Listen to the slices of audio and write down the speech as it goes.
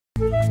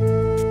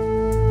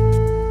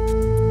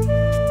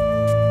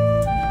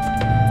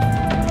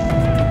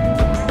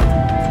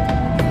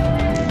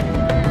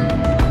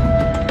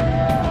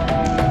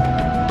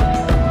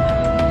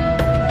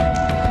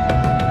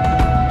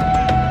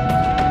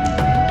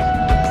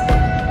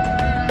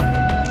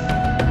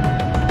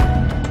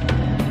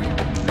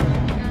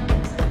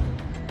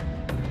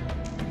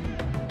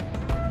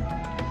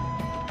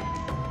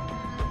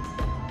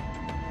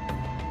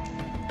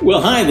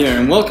Well, hi there,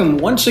 and welcome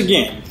once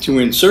again to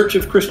In Search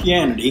of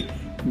Christianity,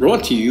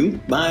 brought to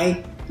you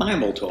by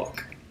Bible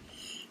Talk.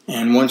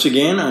 And once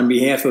again, on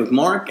behalf of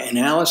Mark and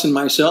Alice and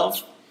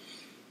myself,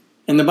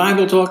 and the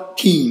Bible Talk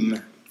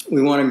team,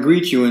 we want to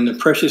greet you in the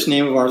precious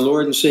name of our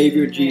Lord and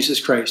Savior, Jesus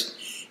Christ,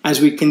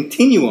 as we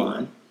continue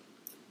on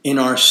in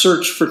our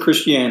search for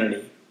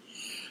Christianity.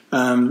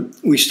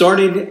 We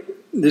started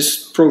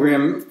this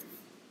program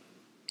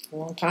a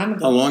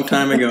long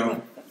time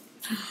ago.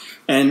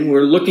 And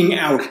we're looking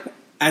out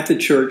at the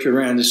church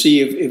around to see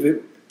if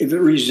it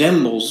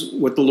resembles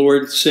what the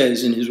Lord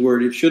says in His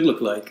Word it should look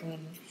like. Mm-hmm.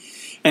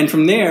 And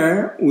from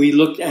there, we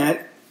looked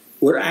at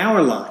what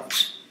our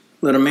lives,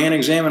 let a man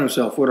examine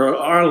himself, what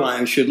our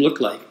lives should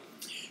look like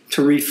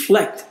to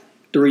reflect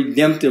the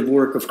redemptive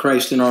work of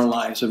Christ in our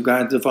lives, of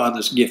God the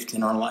Father's gift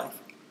in our life.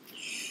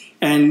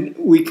 And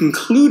we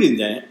concluded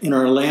that in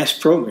our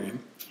last program.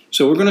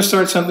 So we're going to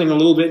start something a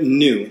little bit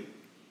new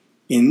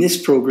in this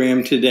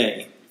program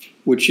today,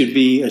 which should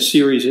be a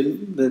series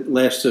that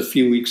lasts a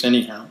few weeks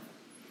anyhow.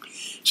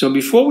 So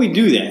before we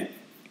do that,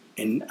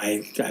 and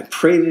I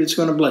pray that it's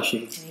going to bless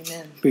you.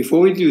 Amen. Before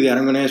we do that,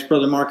 I'm going to ask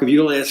Brother Mark if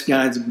you'll ask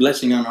God's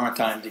blessing on our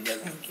time together.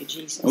 Thank you,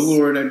 Jesus. Oh,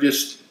 Lord, I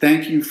just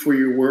thank you for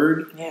your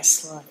word.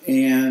 Yes, Lord.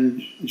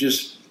 And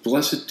just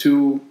bless it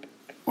to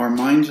our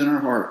minds and our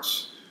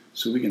hearts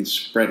so we can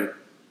spread it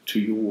to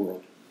your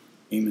world.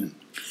 Amen.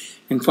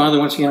 And Father,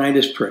 once again, I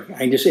just pray.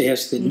 I just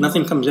ask that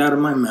nothing comes out of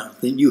my mouth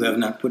that you have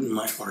not put in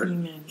my heart.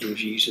 Amen. In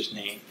Jesus'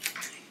 name.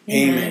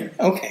 Amen.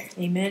 Okay.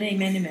 Amen,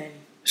 amen, amen.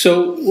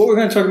 So what we're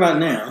going to talk about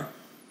now,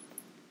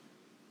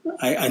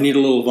 I need a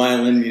little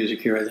violin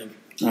music here, I think.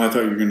 Oh, I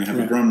thought you were going to have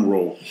a drum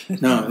roll.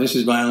 No, this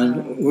is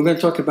violin. We're going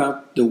to talk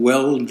about the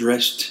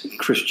well-dressed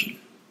Christian.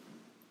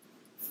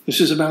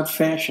 This is about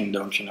fashion,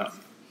 don't you know?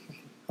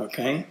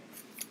 Okay?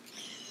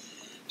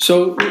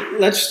 So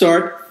let's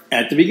start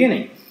at the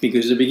beginning,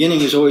 because the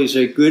beginning is always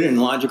a good and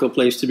logical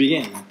place to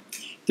begin.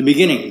 The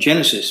beginning,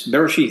 Genesis,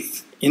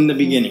 Bereshith, in the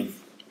beginning.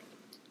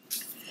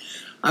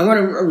 I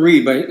want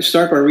to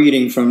start by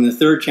reading from the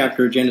 3rd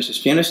chapter of Genesis,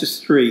 Genesis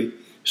 3,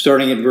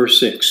 starting at verse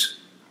 6.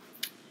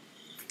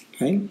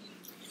 Okay?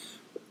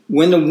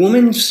 When the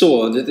woman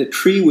saw that the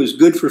tree was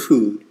good for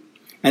food,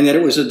 and that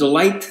it was a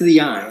delight to the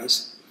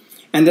eyes,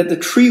 and that the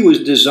tree was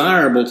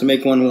desirable to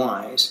make one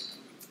wise,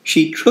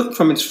 she took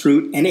from its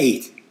fruit and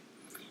ate.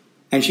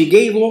 And she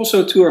gave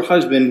also to her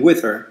husband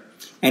with her,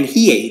 and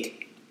he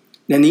ate.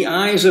 Then the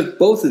eyes of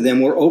both of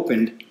them were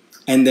opened,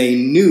 and they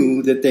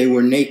knew that they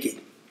were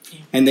naked.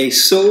 And they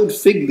sewed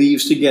fig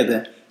leaves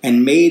together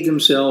and made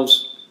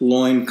themselves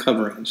loin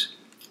coverings.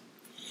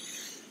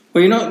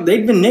 Well, you know,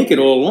 they'd been naked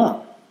all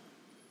along,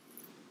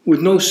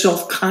 with no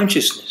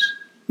self-consciousness,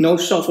 no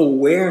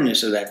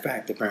self-awareness of that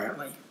fact,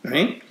 apparently,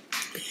 right?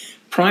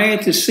 Prior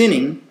to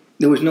sinning,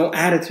 there was no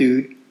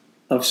attitude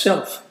of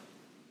self,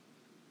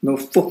 no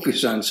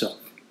focus on self.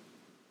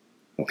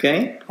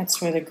 Okay?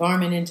 That's where the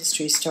garment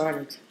industry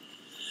started.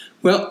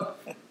 Well,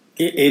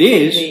 it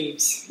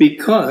is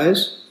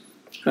because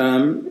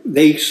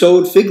they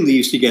sewed fig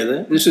leaves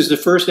together. This is the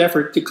first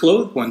effort to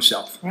clothe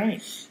oneself.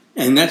 Right.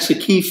 And that's the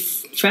key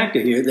factor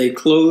here. They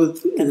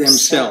clothed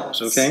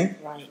themselves, okay?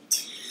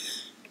 Right.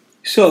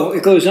 So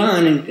it goes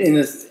on in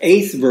the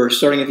 8th verse,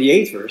 starting at the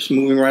 8th verse,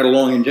 moving right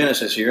along in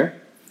Genesis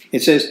here.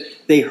 It says,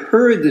 they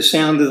heard the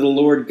sound of the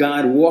Lord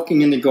God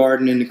walking in the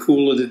garden in the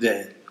cool of the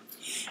day.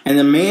 And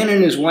the man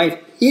and his wife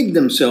hid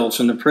themselves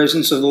from the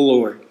presence of the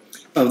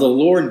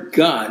Lord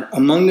God,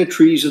 among the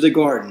trees of the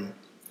garden.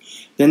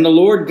 Then the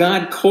Lord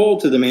God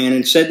called to the man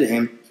and said to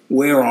him,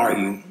 where are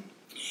you?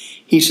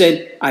 He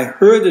said, I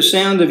heard the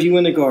sound of you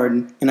in the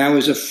garden, and I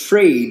was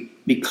afraid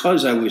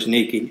because I was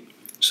naked,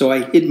 so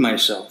I hid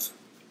myself.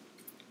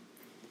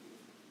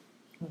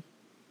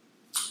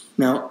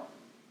 Now,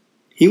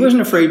 he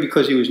wasn't afraid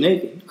because he was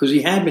naked, because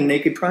he had been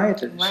naked prior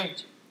to this.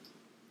 Right.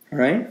 All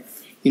right?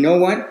 You know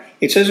what?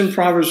 It says in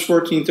Proverbs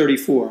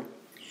 14:34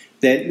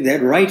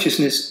 that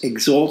righteousness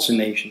exalts a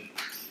nation,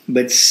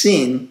 but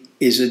sin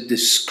is a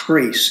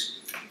disgrace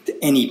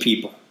to any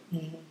people.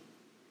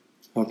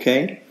 Mm-hmm.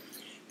 Okay?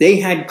 They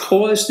had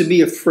cause to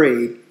be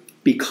afraid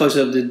because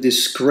of the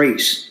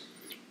disgrace,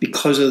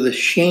 because of the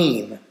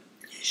shame.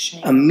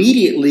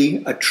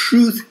 Immediately, a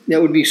truth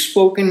that would be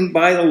spoken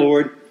by the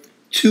Lord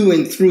to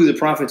and through the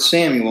prophet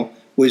Samuel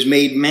was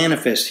made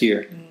manifest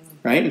here.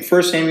 Right? In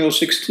 1 Samuel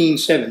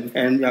 16:7,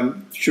 and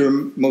I'm sure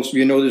most of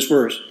you know this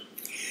verse,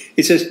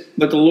 it says,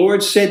 but the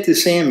Lord said to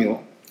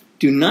Samuel,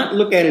 do not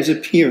look at his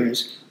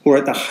appearance or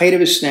at the height of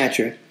his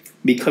stature,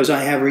 because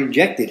I have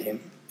rejected him.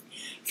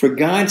 For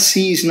God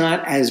sees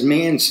not as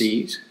man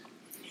sees.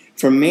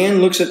 For man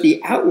looks at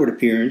the outward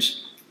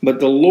appearance, but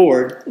the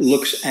Lord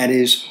looks at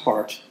his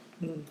heart.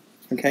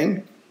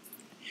 Okay?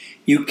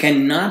 You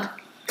cannot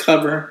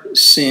cover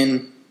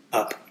sin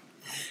up.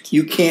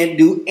 You can't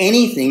do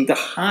anything to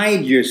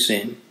hide your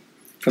sin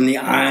from the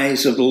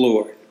eyes of the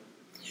Lord.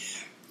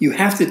 You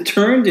have to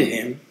turn to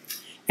Him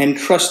and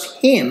trust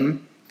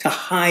Him to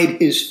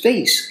hide His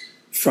face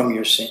from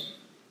your sin.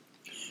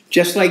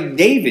 Just like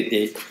David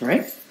did,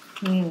 right?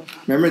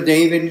 Remember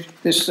David?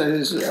 This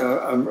is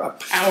a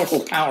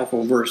powerful,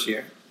 powerful verse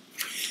here.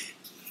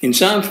 In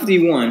Psalm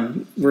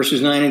 51,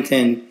 verses 9 and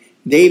 10,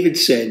 David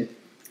said,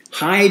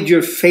 "Hide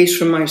your face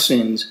from my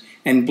sins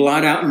and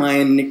blot out my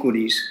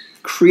iniquities.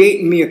 Create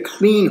in me a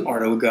clean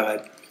heart, O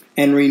God,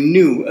 and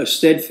renew a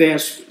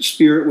steadfast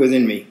spirit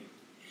within me."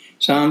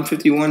 Psalm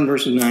 51,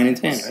 verses 9 and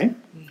 10, right?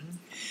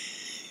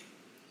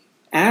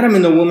 Adam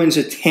and the woman's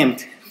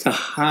attempt to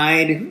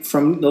hide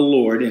from the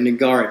Lord in the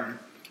garden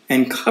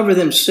and cover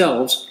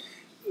themselves,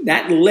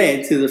 that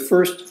led to the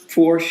first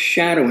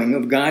foreshadowing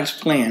of God's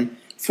plan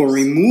for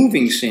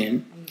removing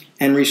sin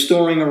and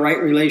restoring a right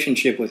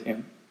relationship with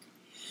Him.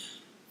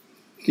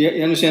 Do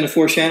you understand the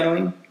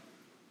foreshadowing?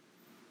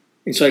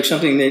 It's like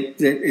something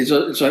that is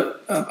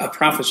a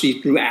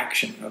prophecy through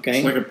action, okay?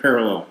 It's like a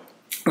parallel.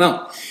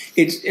 Well,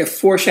 it's a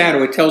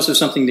foreshadow. It tells us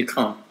something to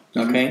come,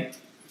 okay?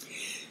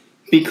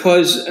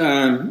 Because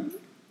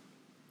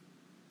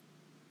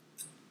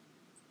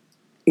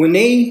when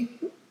they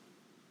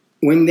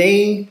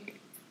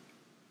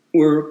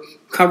were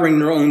covering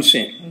their own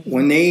sin,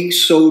 when they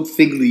sewed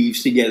fig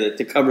leaves together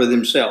to cover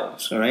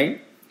themselves, all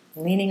right?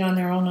 Leaning on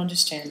their own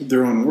understanding.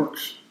 Their own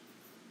works.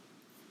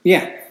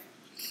 Yeah.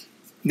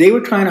 They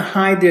were trying to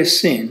hide their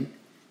sin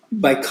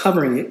by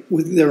covering it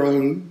with their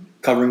own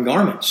covering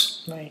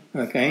garments. Right.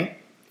 Okay?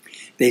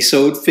 They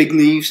sewed fig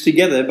leaves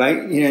together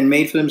and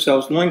made for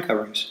themselves loin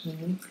coverings.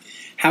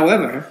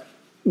 However,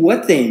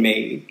 what they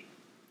made,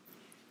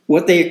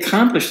 what they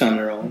accomplished on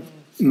their own,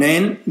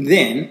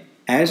 then,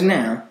 as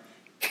now,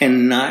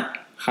 cannot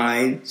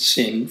hide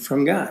sin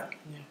from God.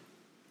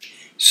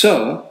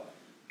 So,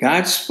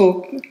 God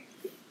spoke,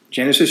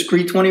 Genesis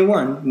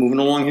 3:21, moving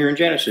along here in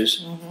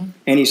Genesis,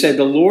 and He said,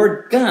 "The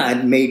Lord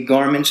God made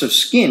garments of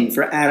skin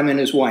for Adam and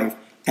his wife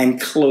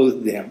and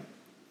clothed them."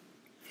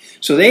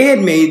 So they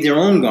had made their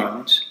own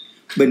garments,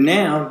 but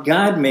now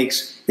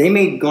they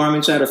made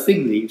garments out of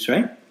fig leaves,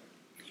 right?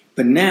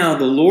 But now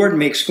the Lord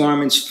makes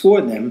garments for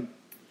them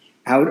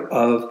out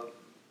of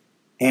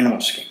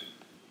animal skin.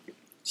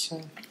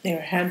 So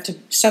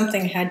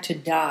something had to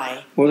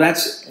die. Well,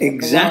 that's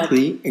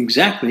exactly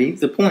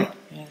the point.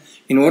 Yeah.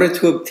 In order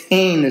to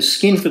obtain the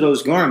skin for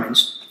those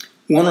garments,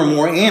 one or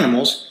more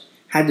animals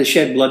had to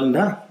shed blood and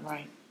die.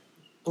 Right.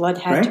 Blood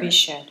had to be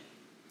shed.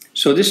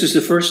 So this is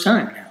the first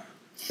time now.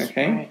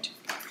 Okay? Right.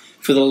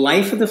 For the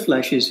life of the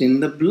flesh is in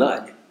the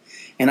blood.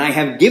 And I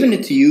have given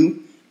it to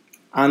you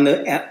on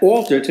the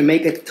altar to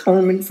make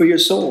atonement for your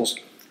souls.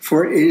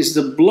 For it is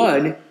the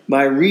blood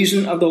by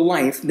reason of the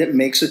life that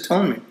makes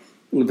atonement.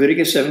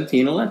 Leviticus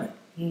 17:11.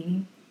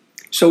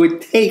 So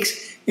it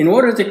takes, in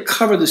order to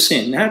cover the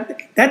sin,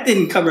 that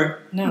didn't cover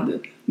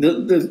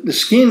the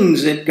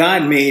skins that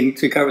God made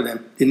to cover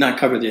them, did not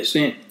cover their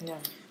sin. No.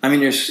 I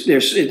mean,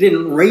 it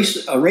didn't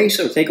erase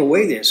or take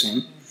away their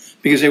sin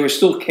because they were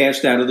still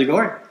cast out of the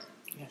garden.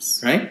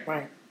 Yes. Right?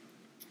 Right.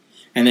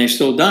 And they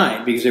still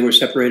died because they were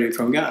separated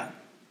from God.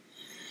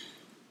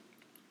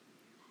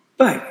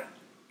 But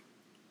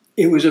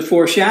it was a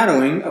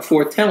foreshadowing, a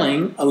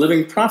foretelling, a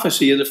living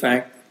prophecy of the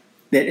fact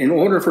that in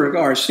order for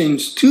our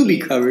sins to be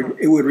covered,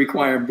 it would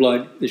require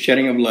blood, the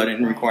shedding of blood,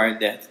 and require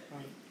death.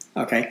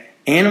 Right. Okay?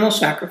 Animal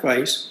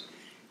sacrifice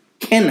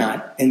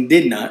cannot and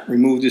did not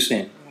remove the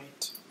sin.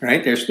 Right.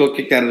 Right? They're still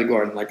kicked out of the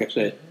garden, like I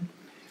said.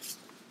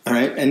 All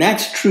right? And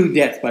that's true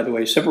death, by the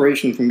way.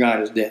 Separation from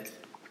God is death.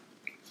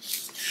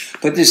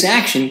 But this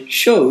action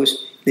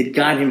shows that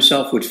God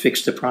Himself would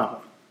fix the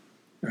problem.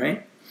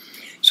 Right?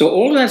 So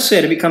all that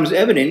said, it becomes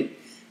evident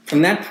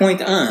from that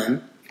point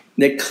on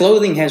that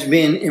clothing has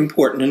been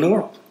important in the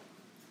world.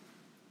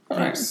 All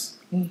right. Yes.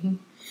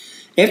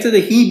 After the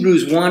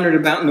Hebrews wandered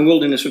about in the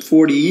wilderness for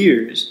 40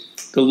 years,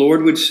 the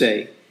Lord would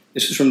say,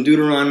 this is from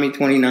Deuteronomy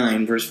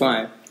 29, verse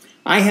 5,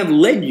 "I have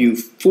led you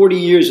 40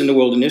 years in the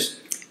wilderness.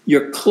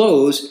 Your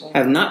clothes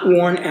have not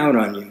worn out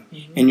on you,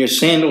 and your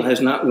sandal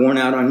has not worn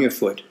out on your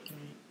foot."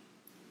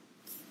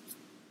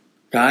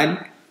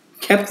 God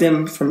kept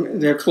them from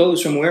their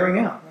clothes from wearing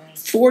out.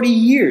 40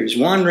 years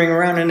wandering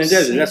around in the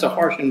desert. That's a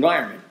harsh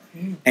environment.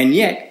 And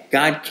yet,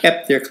 God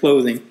kept their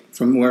clothing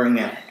from wearing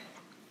out.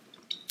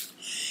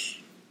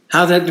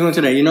 How's that doing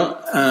today? You know,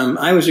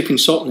 I was a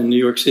consultant in New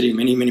York City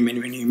many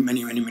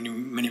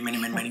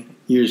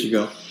years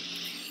ago.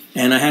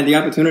 And I had the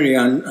opportunity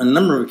on a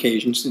number of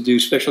occasions to do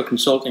special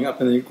consulting up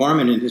in the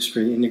garment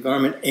industry, in the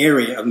garment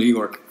area of New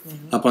York,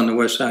 up on the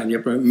west side, the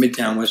upper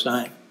Midtown West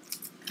Side.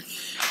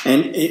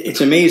 And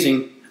it's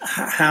amazing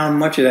how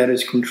much of that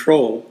is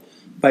controlled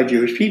by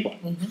Jewish people,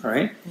 all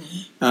right?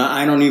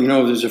 I don't even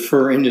know if there's a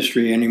fur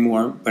industry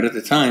anymore, but at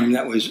the time,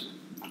 that was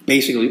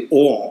basically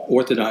all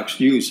Orthodox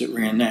Jews that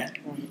ran that,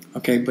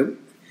 okay? But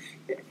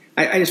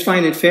I just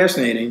find it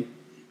fascinating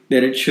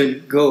that it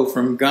should go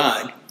from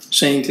God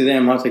saying to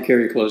them, "I'll take care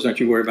of your clothes, don't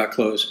you worry about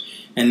clothes."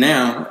 And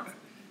now,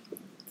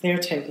 they're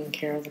taking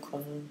care of the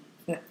clothing.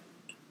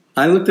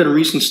 I looked at a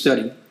recent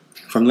study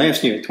from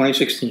last year,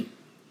 2016,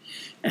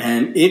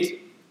 and it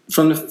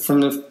from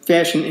the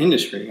fashion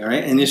industry, all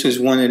right, and this is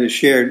one that is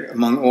shared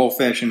among all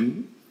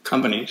fashion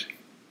companies.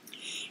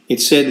 It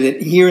said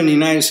that here in the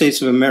United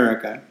States of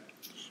America,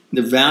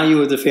 the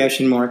value of the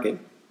fashion market,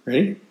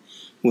 ready,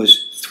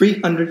 was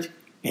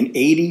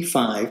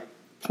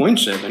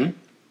 $385.7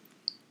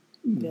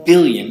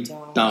 billion.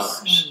 Oh,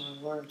 my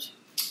word.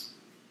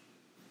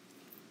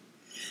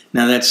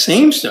 Now that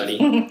same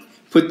study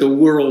put the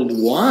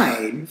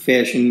worldwide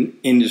fashion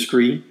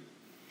industry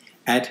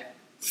at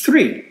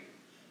 $3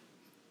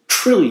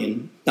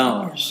 trillion.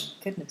 Oh, my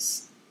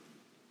goodness.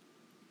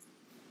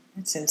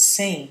 That's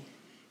insane.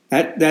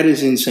 That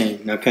is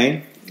insane,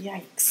 okay?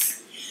 Yikes.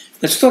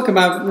 Let's talk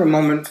about for a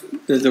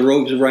moment the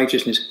robes of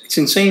righteousness. It's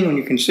insane when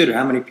you consider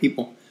how many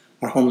people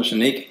are homeless and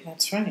naked.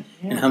 That's right.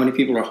 Yeah. And how many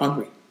people are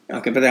hungry.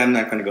 Okay, but I'm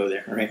not going to go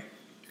there, all right?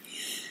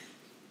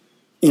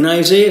 In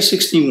Isaiah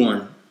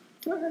 61,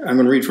 I'm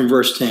going to read from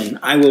verse 10.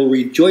 I will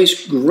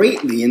rejoice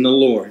greatly in the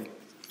Lord.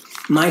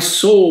 My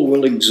soul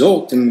will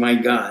exult in my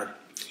God,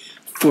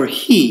 for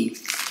he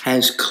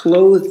has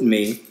clothed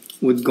me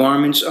with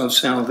garments of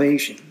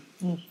salvation.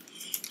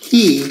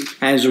 He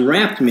has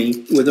wrapped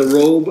me with a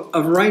robe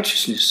of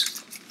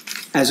righteousness,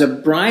 as a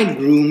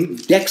bridegroom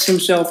decks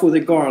himself with a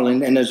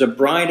garland, and as a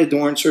bride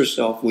adorns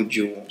herself with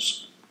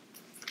jewels.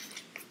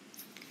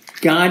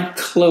 God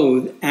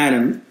clothed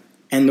Adam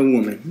and the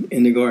woman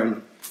in the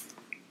garden.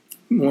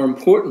 More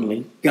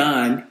importantly,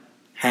 God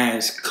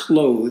has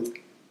clothed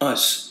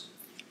us,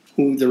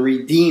 who the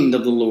redeemed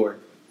of the Lord,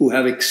 who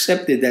have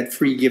accepted that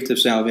free gift of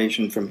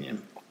salvation from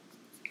him.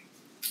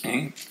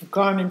 Okay? The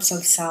garments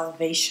of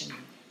salvation.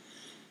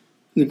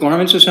 The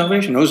garments of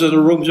salvation. Those are the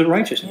robes of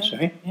righteousness,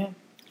 right? Yeah.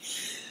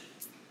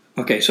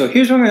 Okay, so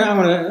here's where I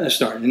want to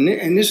start.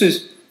 And this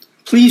is,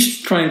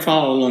 please try and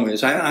follow along with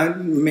this. I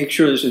make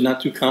sure this is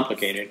not too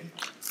complicated.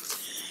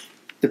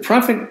 The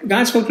prophet,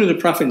 God spoke to the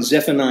prophet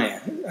Zephaniah.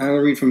 I will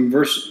read from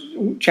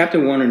chapter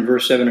 1 and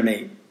verse 7 and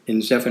 8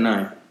 in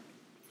Zephaniah.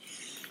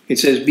 It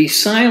says, be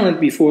silent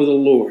before the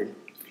Lord,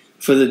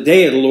 for the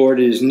day of the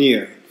Lord is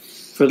near.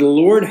 For the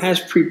Lord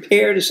has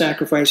prepared a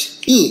sacrifice.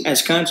 He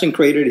has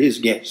consecrated his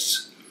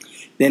guests.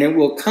 Then it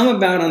will come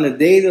about on the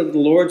day that the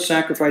Lord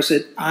sacrifice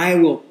that I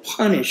will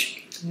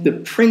punish the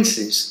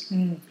princes,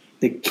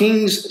 the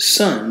king's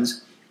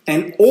sons,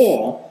 and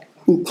all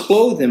who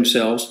clothe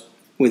themselves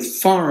with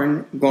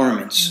foreign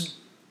garments.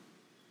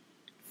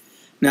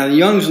 Now the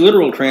Young's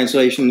literal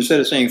translation,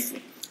 instead of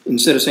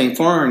saying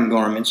foreign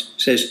garments,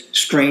 says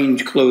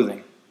strange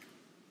clothing.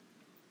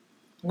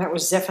 And that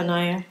was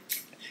Zephaniah?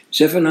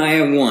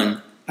 Zephaniah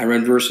 1, I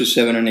read verses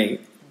 7 and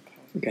 8.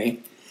 Okay?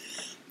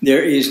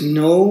 There is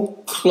no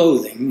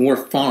clothing more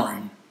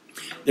foreign.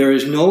 There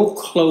is no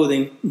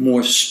clothing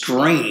more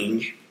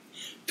strange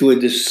to a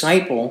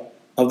disciple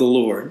of the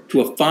Lord,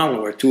 to a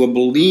follower, to a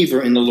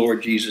believer in the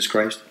Lord Jesus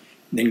Christ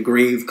than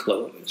grave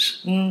clothes,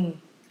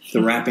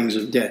 the wrappings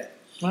of death.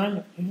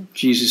 Right.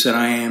 Jesus said,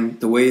 I am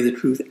the way, the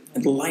truth,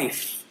 and the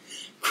life.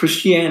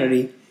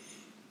 Christianity,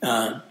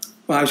 I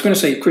was going to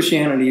say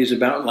Christianity is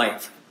about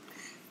life.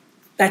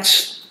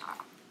 That's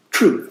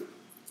true.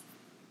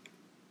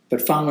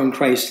 But following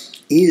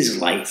Christ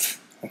is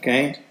life,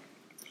 okay?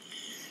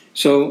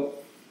 So,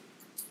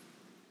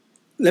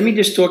 let me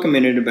just talk a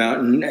minute about,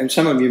 and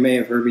some of you may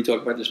have heard me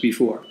talk about this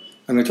before.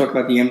 I'm going to talk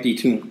about the empty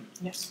tomb.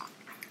 Yes.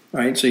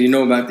 Right? So you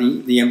know about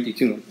the empty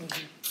tomb,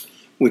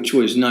 which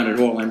was not at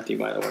all empty,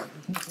 by the way.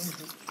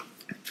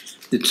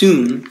 The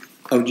tomb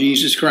of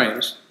Jesus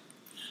Christ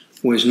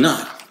was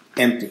not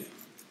empty.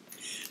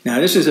 Now,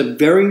 this is a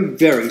very,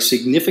 very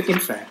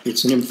significant fact.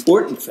 It's an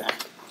important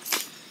fact.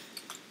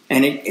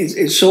 And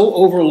it's so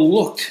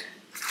overlooked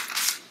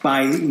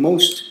by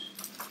most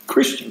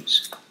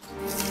Christians.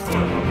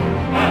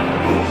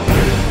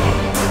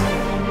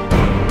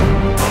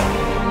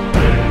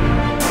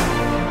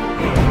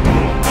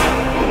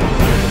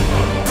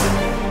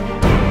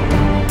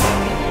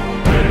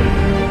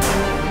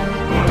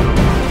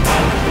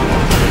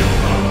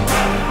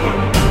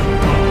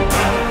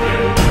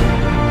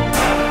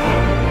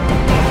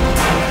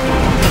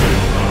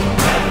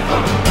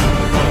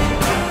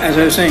 As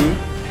I was saying,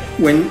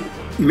 when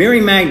Mary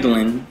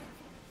Magdalene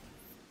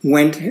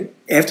went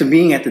after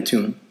being at the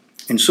tomb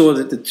and saw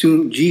that the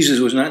tomb, Jesus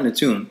was not in the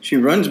tomb, she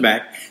runs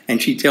back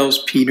and she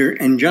tells Peter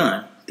and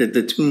John that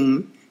the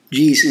tomb,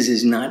 Jesus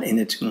is not in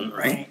the tomb,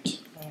 right?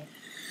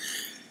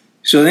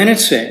 So then it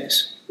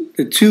says,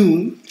 the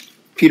two,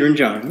 Peter and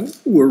John,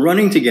 were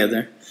running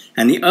together,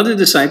 and the other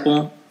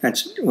disciple,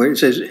 that's where it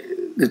says,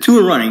 the two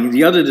are running,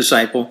 the other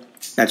disciple,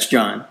 that's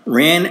John,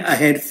 ran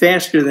ahead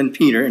faster than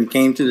Peter and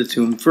came to the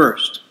tomb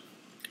first.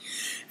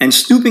 And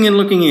stooping and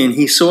looking in,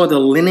 he saw the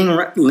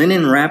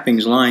linen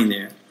wrappings lying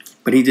there,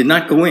 but he did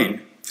not go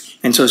in.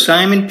 And so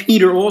Simon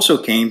Peter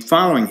also came,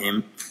 following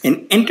him,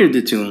 and entered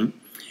the tomb,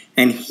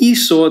 and he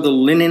saw the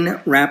linen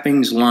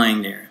wrappings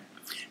lying there,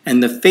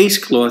 and the face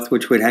cloth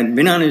which had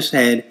been on his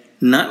head,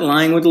 not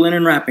lying with the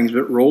linen wrappings,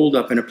 but rolled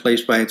up in a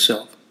place by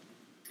itself.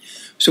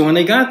 So when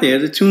they got there,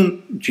 the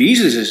tomb,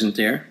 Jesus isn't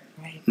there,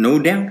 no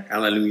doubt,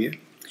 hallelujah.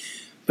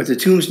 But the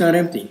tomb's not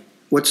empty.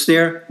 What's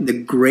there?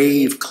 The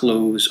grave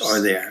clothes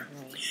are there.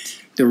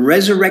 The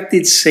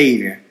resurrected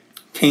Savior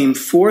came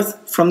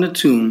forth from the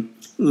tomb,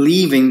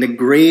 leaving the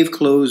grave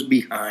clothes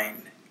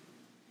behind.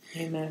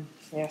 Amen.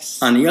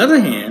 Yes. On the other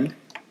hand,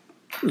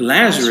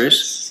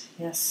 Lazarus,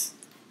 Yes.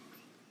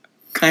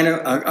 kind of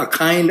a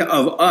kind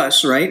of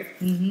us, right?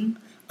 Mm-hmm.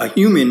 A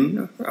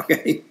human,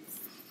 okay,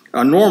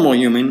 a normal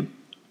human.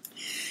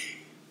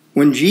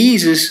 When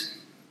Jesus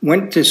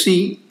went to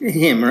see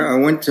him, or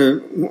went to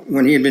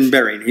when he had been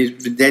buried,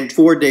 he's dead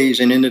 4 days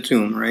and in the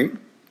tomb, right?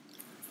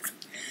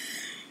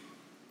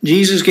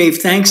 Jesus gave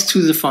thanks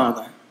to the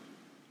Father,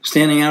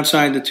 standing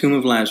outside the tomb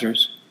of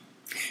Lazarus.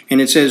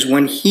 And it says,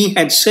 when he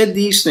had said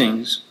these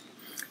things,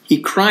 he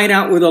cried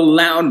out with a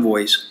loud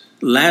voice,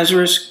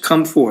 Lazarus,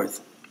 come forth.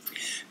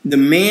 The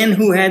man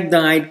who had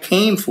died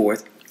came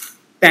forth,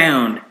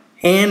 bound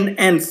hand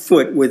and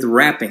foot with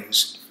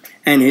wrappings,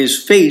 and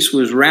his face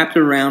was wrapped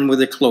around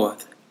with a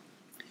cloth.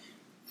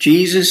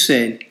 Jesus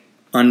said,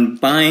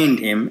 unbind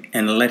him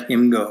and let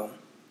him go.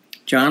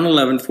 John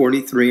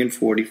 11:43 and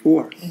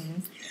 44.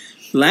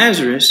 Mm-hmm.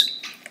 Lazarus,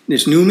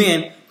 this new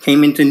man,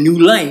 came into new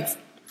life.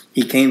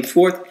 He came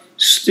forth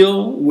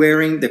still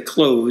wearing the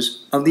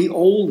clothes of the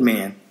old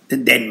man, the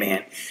dead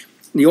man,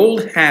 the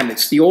old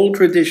habits, the old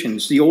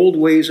traditions, the old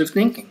ways of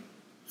thinking.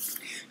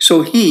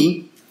 So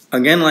he,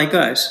 again like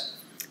us,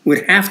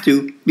 would have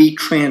to be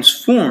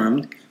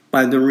transformed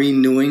by the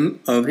renewing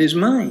of his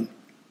mind.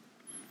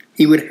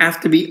 He would have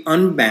to be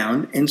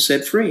unbound and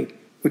set free,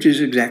 which is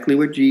exactly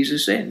what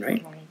Jesus said,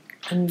 right?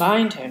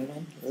 Unbind him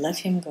and let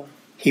him go.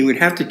 He would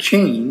have to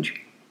change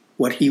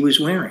what he was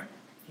wearing.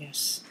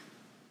 Yes.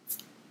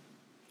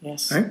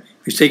 Yes. Right?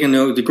 He's taking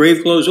the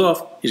grave clothes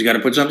off. He's got to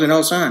put something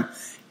else on.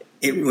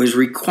 It was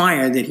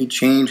required that he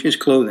change his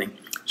clothing.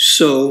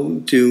 So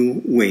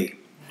do we.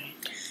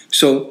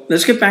 So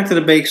let's get back to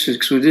the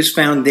basics with this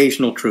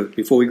foundational truth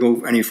before we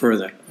go any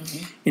further.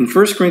 Mm-hmm. In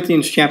 1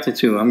 Corinthians chapter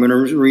 2, I'm going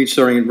to read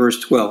starting in verse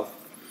 12.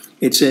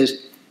 It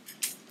says,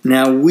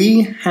 now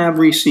we have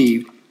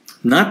received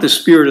not the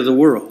spirit of the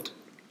world,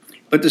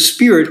 but the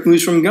Spirit who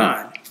is from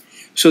God,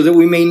 so that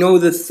we may know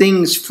the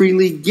things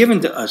freely given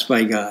to us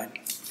by God,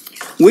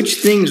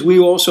 which things we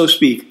also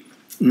speak,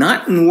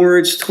 not in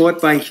words taught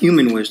by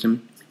human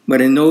wisdom, but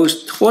in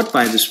those taught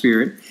by the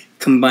Spirit,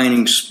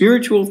 combining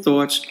spiritual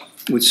thoughts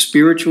with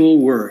spiritual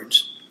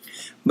words.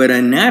 But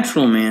a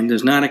natural man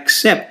does not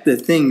accept the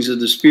things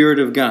of the Spirit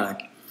of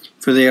God,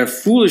 for they are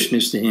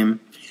foolishness to him,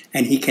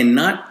 and he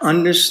cannot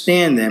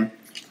understand them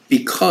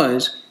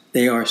because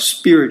they are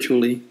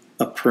spiritually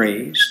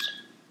appraised.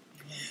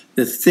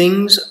 The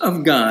things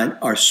of God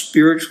are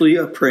spiritually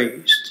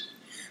appraised.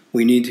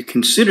 We need to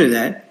consider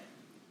that,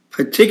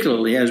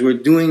 particularly as we're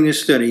doing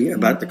this study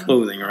about the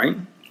clothing, right?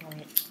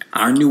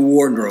 Our new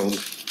wardrobe.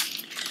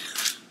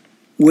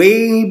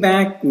 Way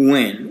back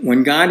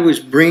when God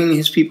was bringing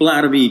his people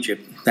out of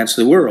Egypt, that's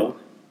the world,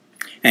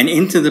 and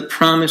into the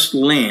promised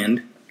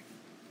land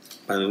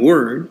by the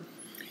word,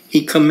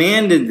 he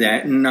commanded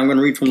that, and I'm going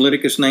to read from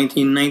Leviticus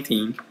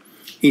 19:19.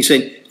 He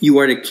said, you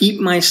are to keep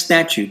my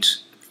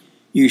statutes.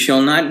 You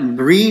shall not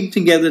breed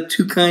together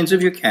two kinds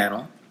of your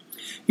cattle.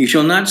 You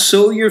shall not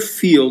sow your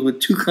field with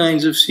two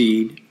kinds of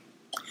seed,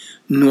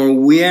 nor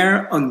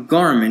wear a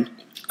garment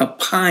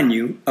upon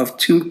you of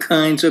two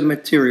kinds of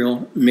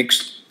material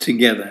mixed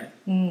together.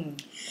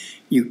 Mm.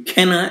 You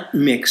cannot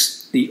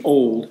mix the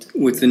old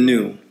with the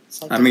new.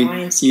 Like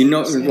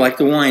like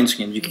the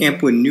wineskins. You can't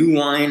put new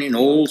wine in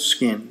old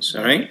skins,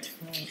 all right?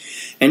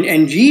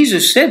 And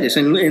Jesus said this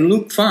in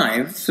Luke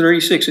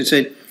 5:36. It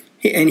said,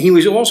 and he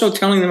was also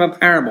telling them a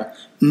parable.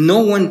 No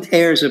one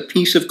tears a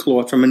piece of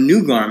cloth from a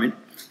new garment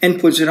and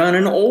puts it on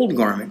an old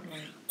garment.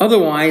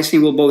 Otherwise, he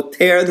will both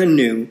tear the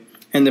new,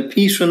 and the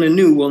piece from the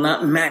new will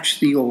not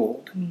match the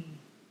old.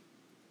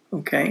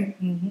 Okay?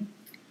 Mm-hmm.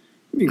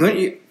 You're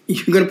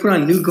going to put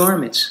on new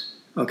garments.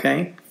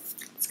 Okay?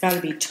 It's got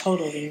to be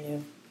totally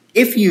new.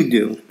 If you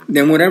do,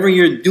 then whatever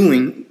you're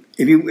doing,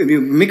 if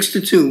you mix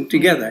the two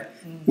together,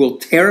 will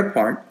tear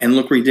apart and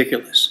look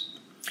ridiculous.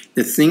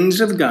 The things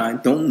of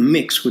God don't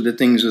mix with the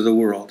things of the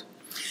world.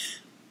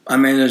 I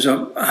mean,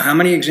 how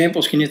many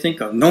examples can you think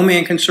of? No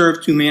man can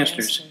serve two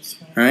masters.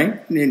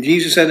 Right? And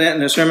Jesus said that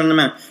in the Sermon on the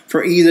Mount.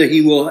 For either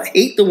he will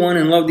hate the one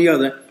and love the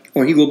other,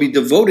 or he will be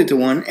devoted to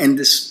one and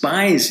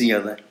despise the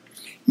other.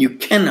 You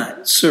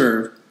cannot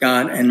serve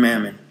God and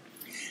mammon.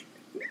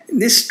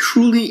 This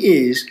truly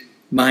is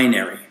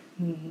binary.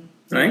 Mm-hmm.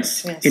 Right?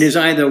 Yes, yes. It is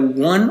either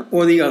one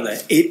or the other.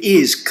 It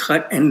is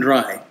cut and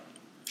dry.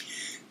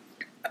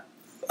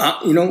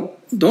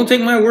 Don't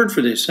take my word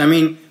for this. I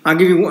mean, I'll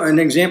give you an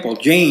example.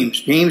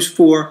 James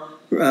 4,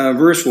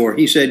 verse 4,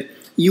 he said,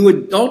 you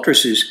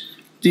adulteresses,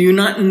 do you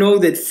not know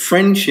that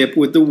friendship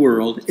with the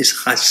world is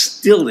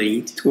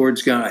hostility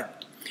towards God?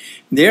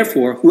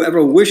 Therefore,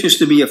 whoever wishes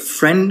to be a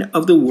friend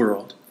of the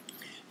world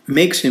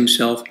makes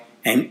himself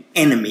an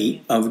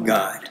enemy of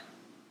God.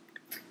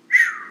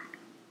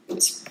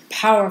 It's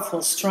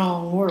powerful,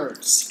 strong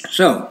words.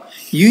 So,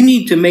 you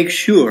need to make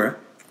sure,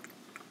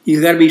 you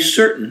got to be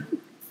certain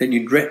that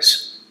you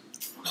dress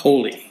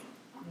holy.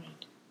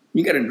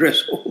 You got to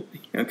dress holy,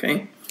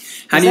 okay?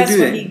 How do you do that?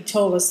 That's what he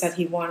told us that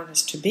he wanted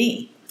us to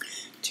be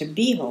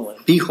holy.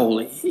 Be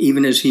holy,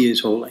 even as he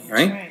is holy,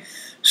 right? That's right.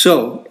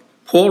 So,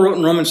 Paul wrote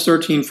in Romans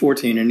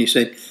 13:14, and he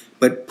said,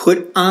 but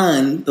put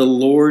on the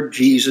Lord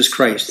Jesus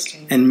Christ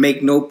and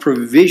make no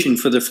provision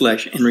for the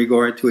flesh in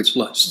regard to its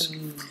lusts.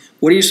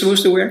 What are you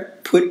supposed to wear?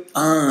 Put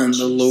on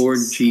the Lord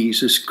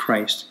Jesus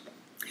Christ.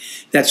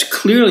 That's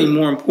clearly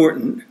more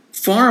important,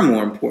 far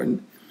more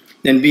important,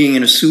 than being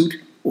in a suit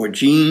or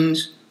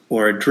jeans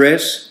or a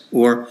dress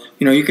or,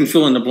 you can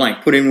fill in the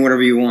blank, put in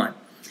whatever you want.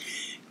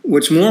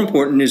 What's more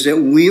important is that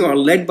we are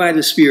led by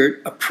the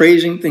Spirit,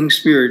 appraising things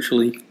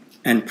spiritually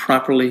and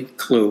properly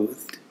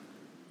clothed.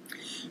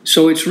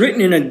 So it's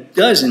written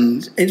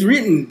dozens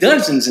and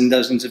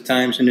dozens of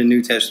times in the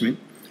New Testament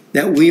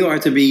that we are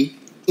to be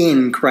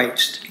in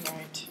Christ.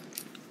 Right.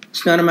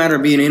 It's not a matter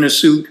of being in a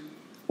suit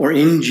or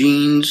in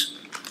jeans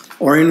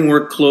or in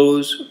work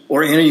clothes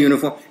or in a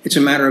uniform. It's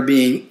a matter of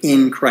being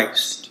in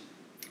Christ.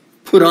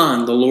 Put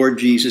on the Lord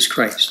Jesus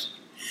Christ.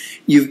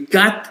 If you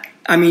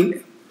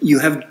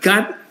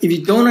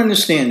don't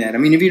understand that,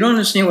 if you don't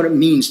understand what it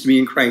means to be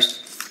in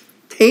Christ,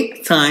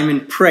 take time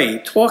and pray.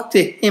 Talk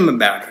to Him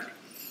about it.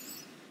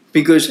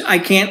 Because I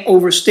can't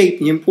overstate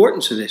the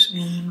importance of this.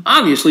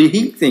 Obviously,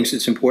 He thinks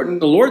it's important.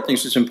 The Lord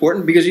thinks it's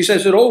important because He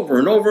says it over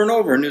and over and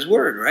over in His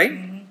Word, right?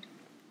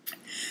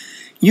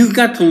 You've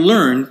got to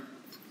learn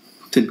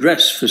to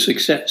dress for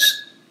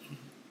success.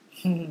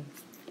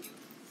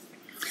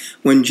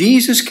 When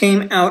Jesus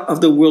came out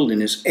of the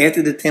wilderness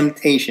after the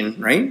temptation,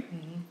 right?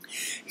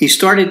 He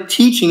started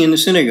teaching in the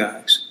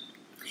synagogues.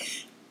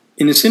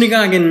 In the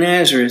synagogue in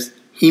Nazareth,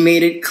 He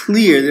made it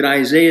clear that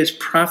Isaiah's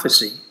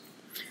prophecy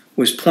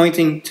was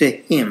pointing to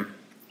Him.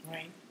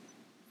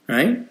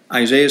 Right?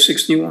 Isaiah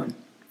 61.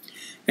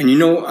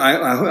 And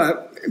I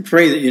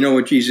pray that you know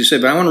what Jesus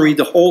said, but I want to read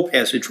the whole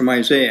passage from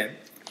Isaiah.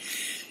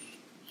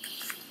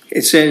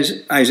 It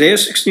says, Isaiah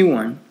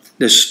 61,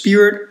 "The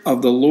Spirit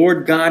of the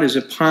Lord God is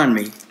upon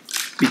me,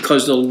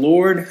 because the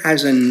Lord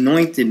has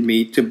anointed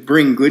me to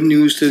bring good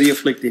news to the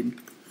afflicted.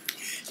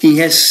 He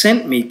has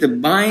sent me to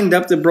bind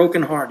up the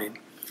brokenhearted,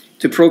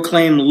 to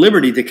proclaim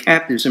liberty to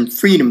captives and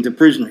freedom to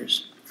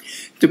prisoners,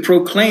 to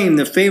proclaim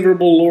the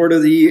favorable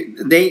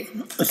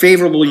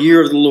favorable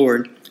year of the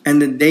Lord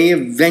and the day of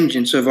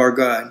vengeance of our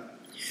God,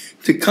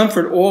 to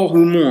comfort all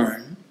who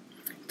mourn,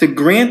 to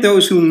grant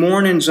those who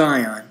mourn in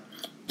Zion,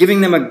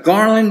 giving them a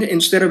garland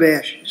instead of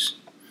ashes,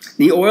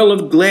 the oil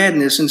of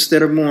gladness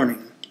instead of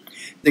mourning,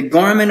 the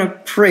garment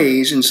of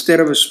praise instead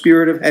of a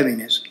spirit of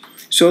heaviness.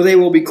 So they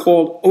will be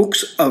called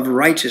oaks of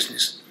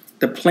righteousness,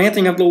 the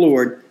planting of the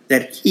Lord,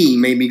 that He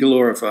may be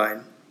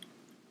glorified."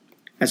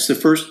 That's the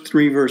first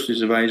 3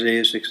 verses of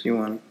Isaiah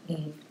 61.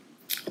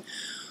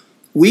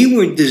 We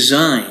were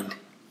designed,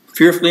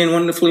 fearfully and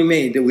wonderfully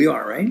made that we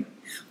are, right?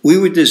 We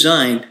were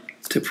designed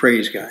to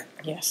praise God.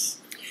 Yes.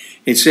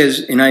 It says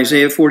in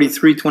Isaiah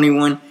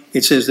 43:21,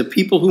 it says, "The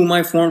people whom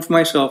I formed for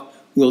myself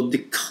will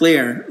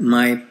declare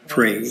my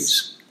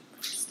praise."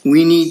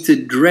 We need to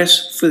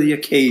dress for the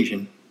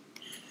occasion.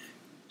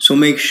 So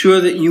make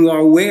sure that you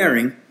are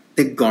wearing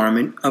the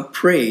garment of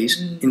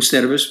praise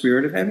instead of a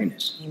spirit of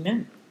heaviness.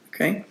 Amen.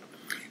 Okay?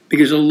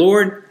 Because the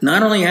Lord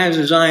not only has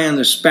His eye on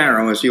the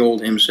sparrow, as the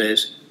old hymn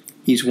says,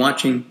 He's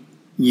watching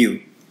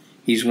you.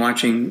 He's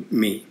watching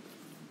me.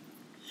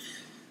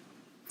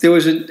 There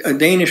was a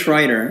Danish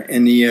writer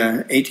in the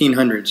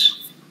 1800s.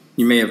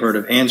 You may have heard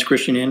of Hans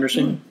Christian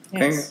Andersen.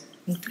 Yes.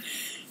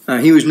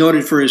 Okay? He was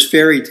noted for his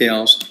fairy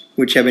tales,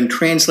 which have been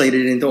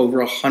translated into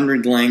over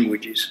 100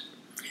 languages.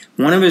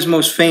 One of his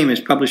most famous,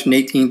 published in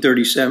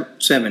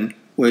 1837,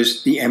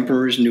 was The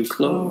Emperor's New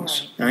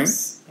Clothes. Oh, right?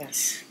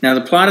 Yes. Now,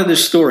 the plot of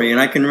this story, and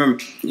I can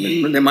remember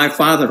that my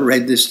father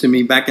read this to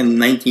me back in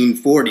the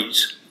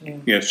 1940s. Yeah.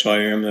 Yes, I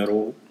am that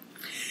old.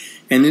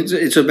 And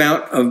it's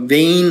about a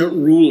vain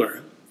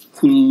ruler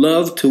who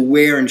loved to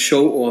wear and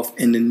show off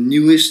in the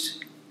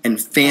newest and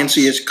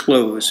fanciest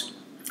clothes.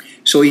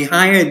 So he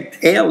hired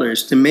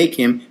tailors to make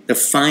him the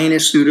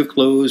finest suit of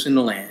clothes in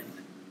the land.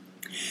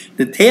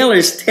 The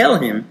tailors tell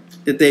him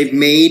that they've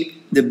made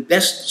the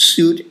best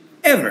suit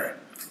ever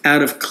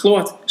out of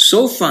cloth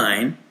so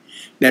fine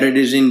that it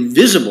is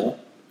invisible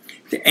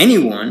to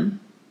anyone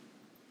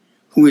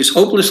who is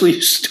hopelessly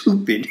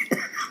stupid.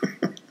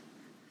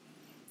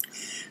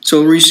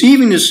 So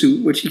receiving the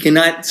suit, which he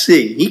cannot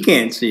see, he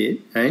can't see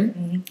it, right?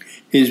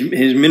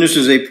 His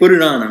ministers, they put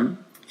it on him,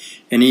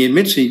 and he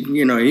admits he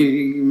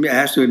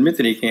has to admit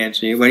that he can't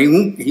see it, but he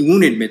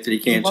won't admit that he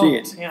can't see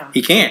it. Yeah.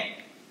 He can't,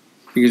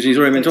 because he's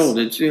already been told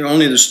it's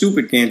only the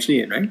stupid can't see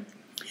it, right?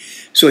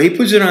 So he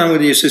puts it on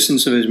with the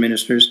assistance of his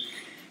ministers,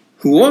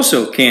 who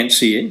also can't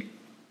see it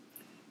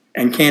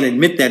and can't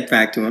admit that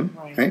fact to him.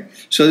 Right?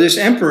 So this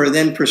emperor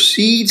then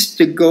proceeds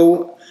to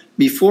go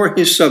before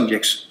his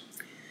subjects,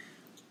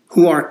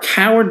 who are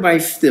cowed by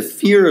the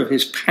fear of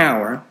his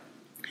power,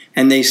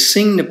 and they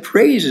sing the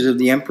praises of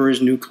the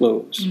emperor's new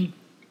clothes.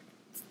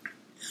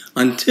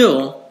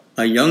 Until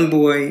a young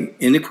boy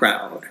in the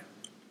crowd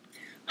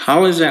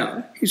hollers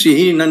out. You see,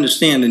 he didn't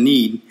understand the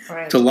need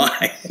to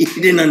lie. He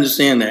didn't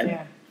understand that.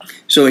 Yeah.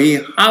 So he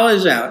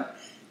hollers out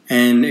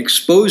and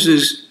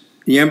exposes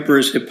the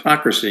emperor's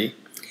hypocrisy,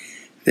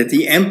 that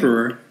the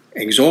emperor,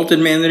 exalted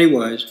man that he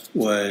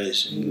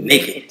was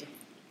naked.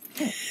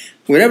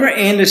 Whatever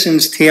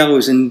Anderson's tale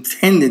was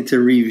intended to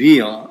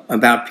reveal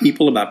about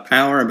people, about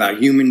power, about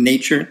human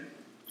nature,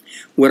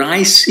 what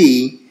I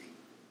see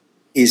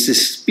is the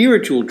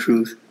spiritual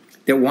truth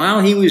that while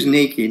he was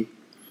naked,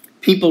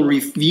 people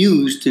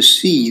refused to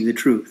see the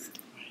truth.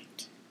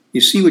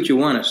 You see what you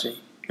want to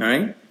see, all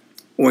right?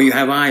 Or you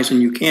have eyes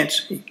and you can't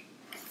see.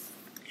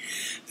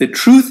 The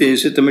truth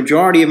is that the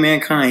majority of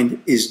mankind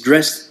is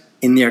dressed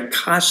in their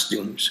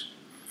costumes,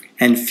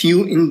 and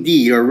few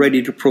indeed are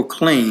ready to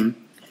proclaim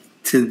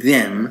to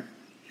them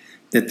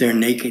that they're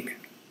naked.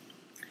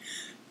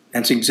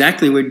 That's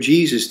exactly what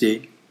Jesus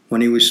did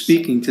when he was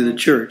speaking to the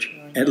church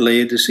at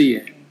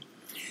Laodicea.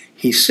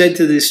 He said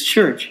to this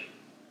church,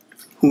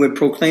 who had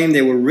proclaimed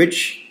they were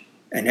rich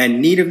and had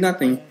need of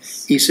nothing,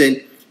 he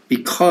said,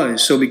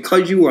 because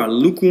you are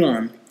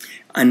lukewarm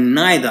and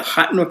neither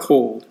hot nor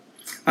cold,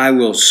 I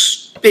will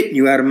spit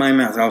you out of my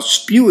mouth. I'll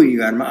spew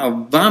you out of my mouth.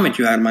 I'll vomit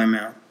you out of my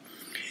mouth.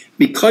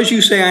 Because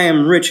you say I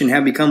am rich and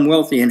have become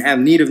wealthy and have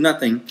need of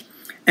nothing,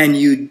 and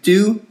you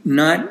do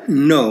not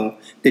know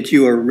that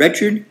you are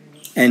wretched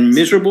and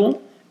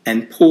miserable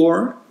and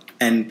poor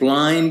and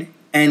blind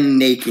and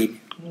naked.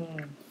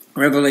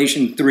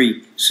 Revelation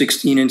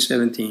 3:16 and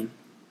 17.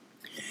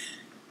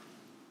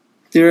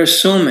 There are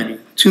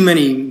too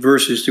many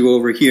verses to go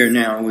over here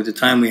now with the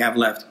time we have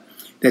left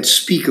that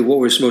speak of what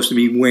we're supposed to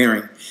be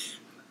wearing.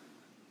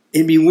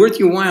 It'd be worth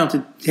your while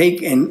to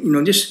take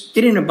and, just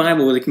get in a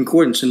Bible with a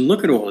concordance and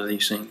look at all of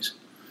these things.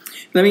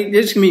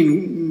 There's going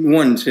to be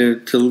one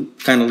to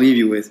kind of leave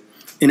you with.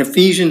 In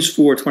Ephesians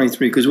 4:23,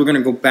 because we're going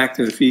to go back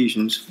to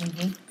Ephesians.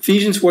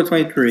 Ephesians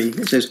 4:23,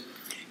 it says,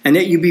 and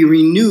that you be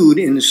renewed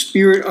in the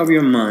spirit of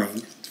your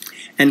mind,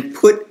 and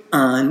put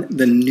on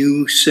the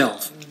new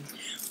self,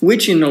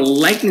 which in the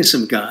likeness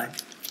of God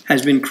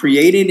has been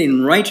created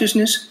in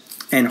righteousness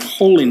and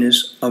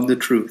holiness of the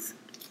truth.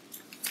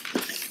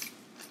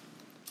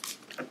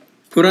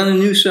 Put on the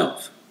new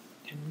self.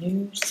 The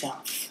new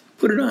self.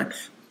 Put it on.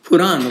 Put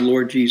on the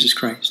Lord Jesus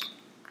Christ.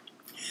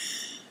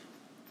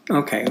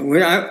 Okay,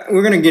 we're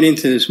going to get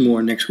into this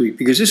more next week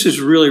because this is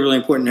really, really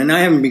important. And I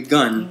haven't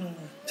begun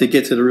to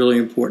get to the really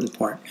important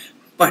part.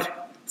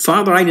 But,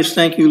 Father, I just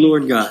thank you,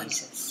 Lord God,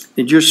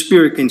 that your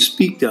Spirit can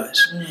speak to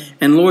us.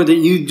 And, Lord, that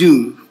you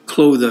do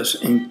clothe us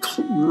in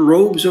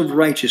robes of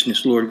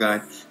righteousness, Lord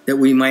God, that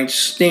we might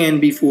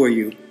stand before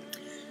you,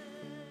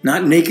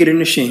 not naked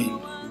and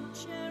ashamed,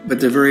 but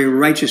the very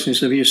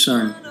righteousness of your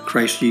Son,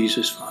 Christ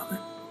Jesus, Father,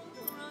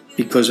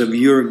 because of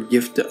your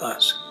gift to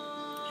us.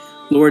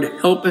 Lord,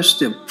 help us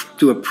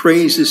to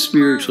appraise this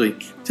spiritually,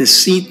 to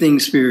see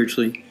things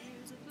spiritually,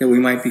 that we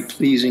might be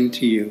pleasing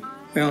to you.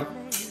 Well,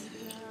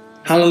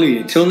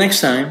 hallelujah. Till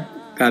next time,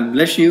 God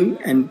bless you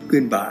and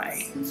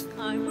goodbye.